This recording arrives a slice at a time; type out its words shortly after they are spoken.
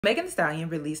Megan Thee Stallion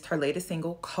released her latest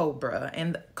single, Cobra,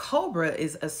 and Cobra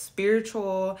is a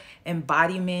spiritual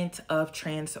embodiment of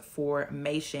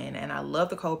transformation. And I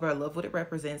love the Cobra. I love what it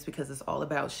represents because it's all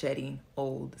about shedding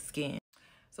old skin.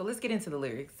 So let's get into the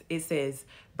lyrics. It says,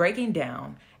 breaking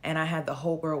down, and I had the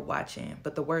whole world watching,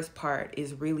 but the worst part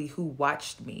is really who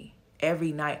watched me.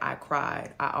 Every night I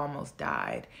cried, I almost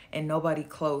died, and nobody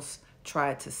close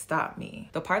tried to stop me.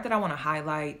 The part that I want to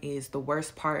highlight is the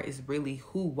worst part is really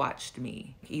who watched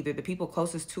me. Either the people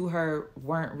closest to her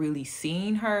weren't really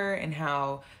seeing her and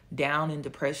how down and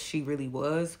depressed she really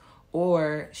was,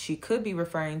 or she could be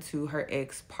referring to her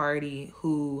ex Party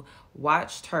who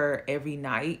watched her every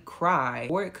night cry,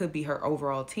 or it could be her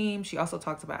overall team. She also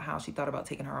talked about how she thought about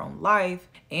taking her own life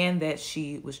and that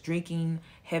she was drinking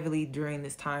heavily during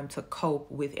this time to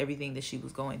cope with everything that she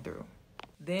was going through.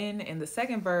 Then in the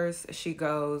second verse, she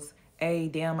goes, "Hey,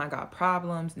 damn, I got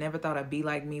problems. Never thought I'd be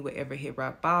like me would ever hit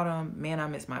rock bottom. Man, I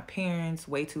miss my parents.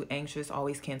 Way too anxious.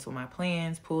 Always cancel my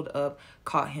plans. Pulled up,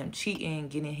 caught him cheating,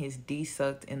 getting his D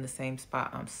sucked in the same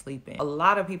spot I'm sleeping." A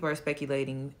lot of people are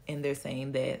speculating and they're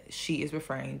saying that she is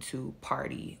referring to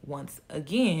Party once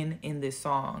again in this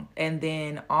song. And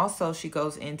then also she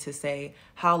goes in to say,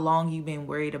 "How long you been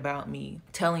worried about me?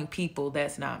 Telling people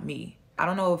that's not me." I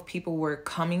don't know if people were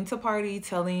coming to Party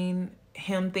telling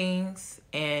him things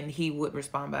and he would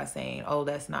respond by saying, "Oh,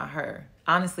 that's not her."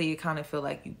 Honestly, it kind of feel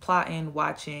like you plotting,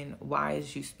 watching. Why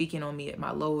is you speaking on me at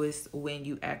my lowest when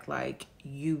you act like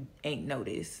you ain't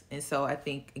noticed? And so I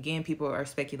think, again, people are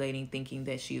speculating, thinking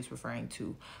that she is referring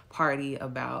to Party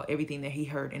about everything that he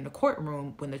heard in the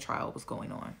courtroom when the trial was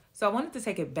going on. So I wanted to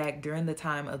take it back during the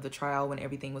time of the trial when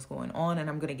everything was going on, and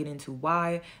I'm going to get into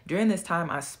why. During this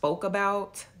time, I spoke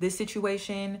about this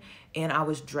situation and I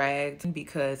was dragged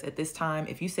because at this time,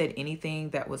 if you said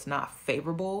anything that was not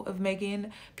favorable of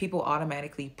Megan, people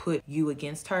automatically put you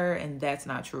against her, and that's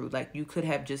not true. Like, you could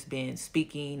have just been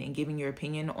speaking and giving your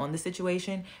opinion on the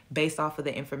situation based off of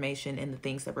the information and the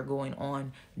things that were going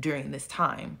on during this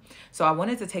time. So I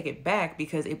wanted to take it back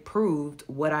because it proved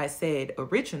what I said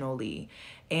originally.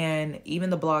 And even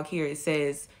the blog here, it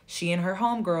says, she and her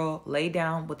homegirl lay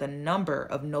down with a number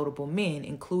of notable men,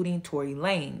 including Tory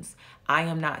Lanez. I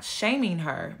am not shaming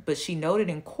her, but she noted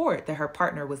in court that her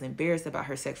partner was embarrassed about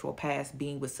her sexual past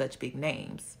being with such big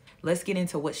names. Let's get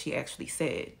into what she actually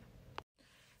said.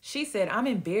 She said, "I'm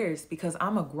embarrassed because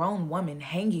I'm a grown woman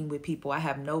hanging with people I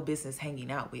have no business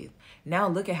hanging out with. Now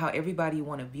look at how everybody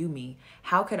want to view me.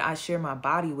 How could I share my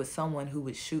body with someone who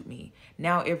would shoot me?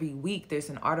 Now every week there's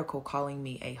an article calling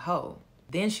me a hoe."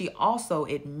 Then she also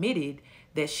admitted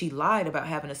that she lied about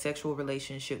having a sexual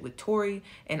relationship with Tory,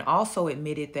 and also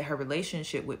admitted that her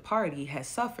relationship with Party has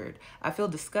suffered. "I feel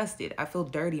disgusted. I feel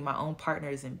dirty. My own partner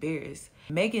is embarrassed."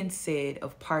 Megan said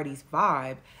of Party's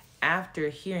vibe after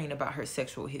hearing about her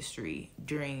sexual history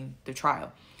during the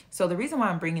trial. So the reason why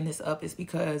I'm bringing this up is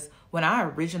because when I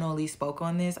originally spoke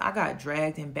on this, I got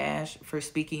dragged and bashed for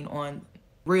speaking on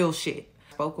real shit.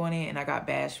 I spoke on it and I got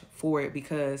bashed for it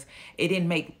because it didn't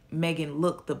make Megan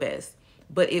look the best,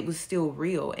 but it was still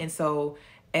real. And so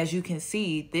as you can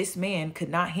see, this man could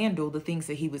not handle the things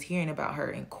that he was hearing about her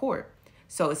in court.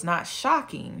 So it's not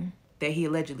shocking that he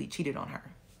allegedly cheated on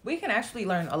her. We can actually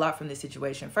learn a lot from this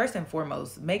situation. First and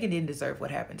foremost, Megan didn't deserve what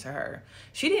happened to her.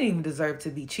 She didn't even deserve to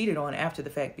be cheated on after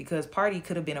the fact, because Party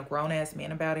could have been a grown-ass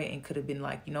man about it and could have been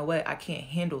like, "You know what? I can't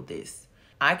handle this.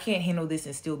 I can't handle this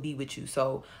and still be with you.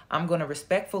 So I'm going to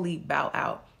respectfully bow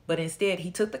out." But instead,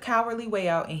 he took the cowardly way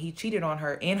out and he cheated on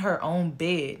her in her own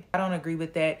bed. I don't agree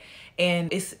with that.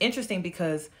 And it's interesting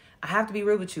because I have to be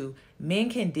real with you.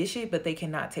 Men can dish it, but they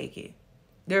cannot take it.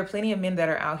 There are plenty of men that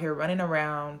are out here running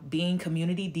around being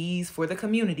community Ds for the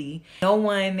community. No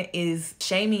one is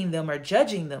shaming them or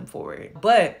judging them for it.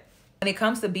 But when it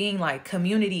comes to being like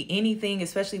community anything,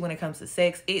 especially when it comes to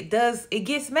sex, it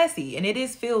gets messy and it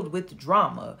is filled with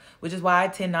drama, which is why I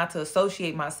tend not to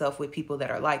associate myself with people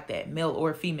that are like that, male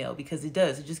or female, because it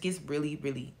just gets really,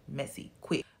 really messy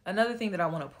quick. Another thing that I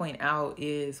want to point out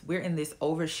is we're in this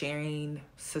oversharing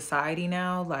society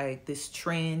now, like this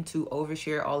trend to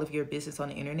overshare all of your business on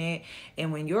the internet.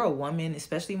 And when you're a woman,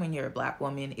 especially when you're a Black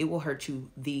woman, it will hurt you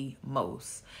the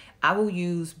most. I will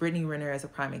use Brittany Renner as a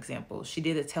prime example. She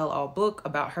did a tell-all book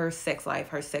about her sex life,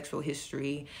 her sexual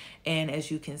history. And as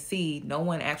you can see, no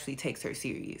one actually takes her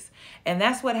serious. And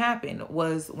that's what happened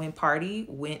was when Party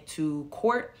went to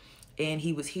court and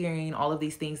he was hearing all of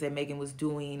these things that Megan was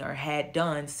doing or had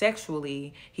done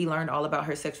sexually. He learned all about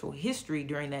her sexual history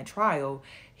during that trial.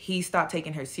 He stopped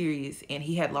taking her serious and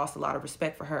he had lost a lot of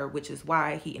respect for her, which is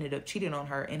why he ended up cheating on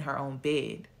her in her own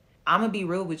bed. I'm gonna be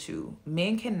real with you.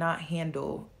 Men cannot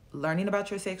handle learning about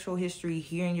your sexual history,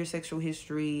 hearing your sexual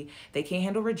history. They can't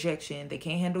handle rejection. They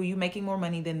can't handle you making more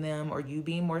money than them or you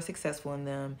being more successful than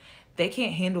them. They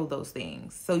can't handle those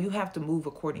things. So you have to move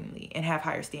accordingly and have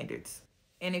higher standards.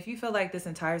 And if you feel like this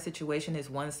entire situation is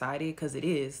one-sided, because it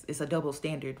is, it's a double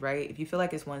standard, right? If you feel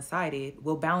like it's one-sided,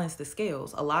 we'll balance the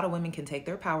scales. A lot of women can take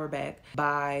their power back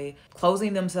by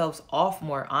closing themselves off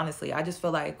more, honestly. I just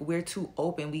feel like we're too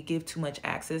open. We give too much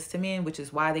access to men, which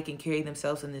is why they can carry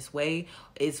themselves in this way.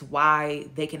 It's why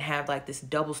they can have like this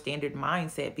double standard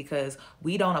mindset, because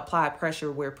we don't apply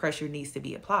pressure where pressure needs to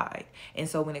be applied. And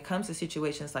so when it comes to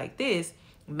situations like this,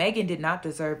 Megan did not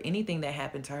deserve anything that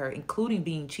happened to her, including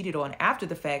being cheated on after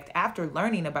the fact, after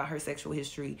learning about her sexual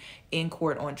history in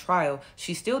court on trial.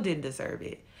 She still didn't deserve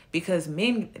it, because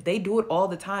men, they do it all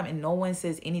the time and no one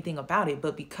says anything about it.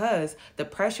 But because the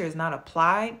pressure is not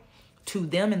applied to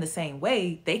them in the same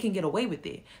way, they can get away with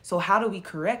it. So how do we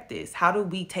correct this? How do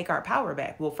we take our power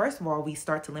back? Well, first of all, we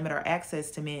start to limit our access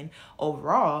to men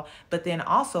overall, but then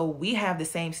also we have the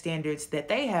same standards that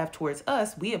they have towards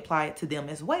us. We apply it to them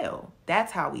as well.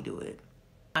 That's how we do it.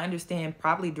 I understand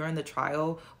probably during the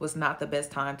trial was not the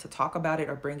best time to talk about it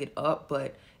or bring it up,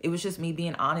 but it was just me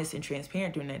being honest and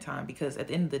transparent during that time, because at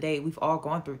the end of the day, we've all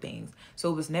gone through things. So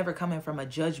it was never coming from a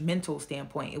judgmental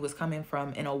standpoint. It was coming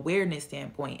from an awareness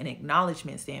standpoint, an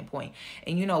acknowledgement standpoint.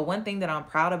 And you know, one thing that I'm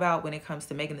proud about when it comes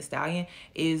to Megan Thee Stallion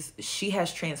is she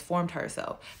has transformed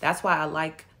herself. That's why I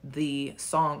like the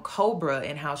song Cobra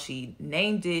and how she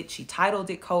named it. She titled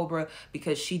it Cobra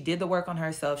because she did the work on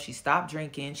herself. She stopped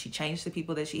drinking. She changed the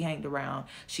people that she hanged around.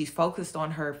 She's focused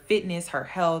on her fitness, her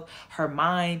health, her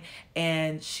mind,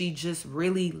 and she just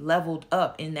really leveled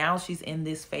up. And now she's in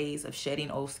this phase of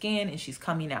shedding old skin and she's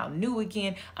coming out new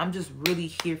again. I'm just really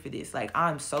here for this. Like,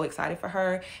 I'm so excited for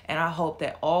her, and I hope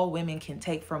that all women can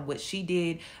take from what she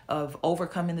did of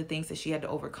overcoming the things that she had to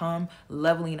overcome,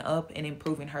 leveling up and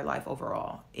improving her life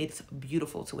overall. It's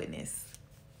beautiful to witness.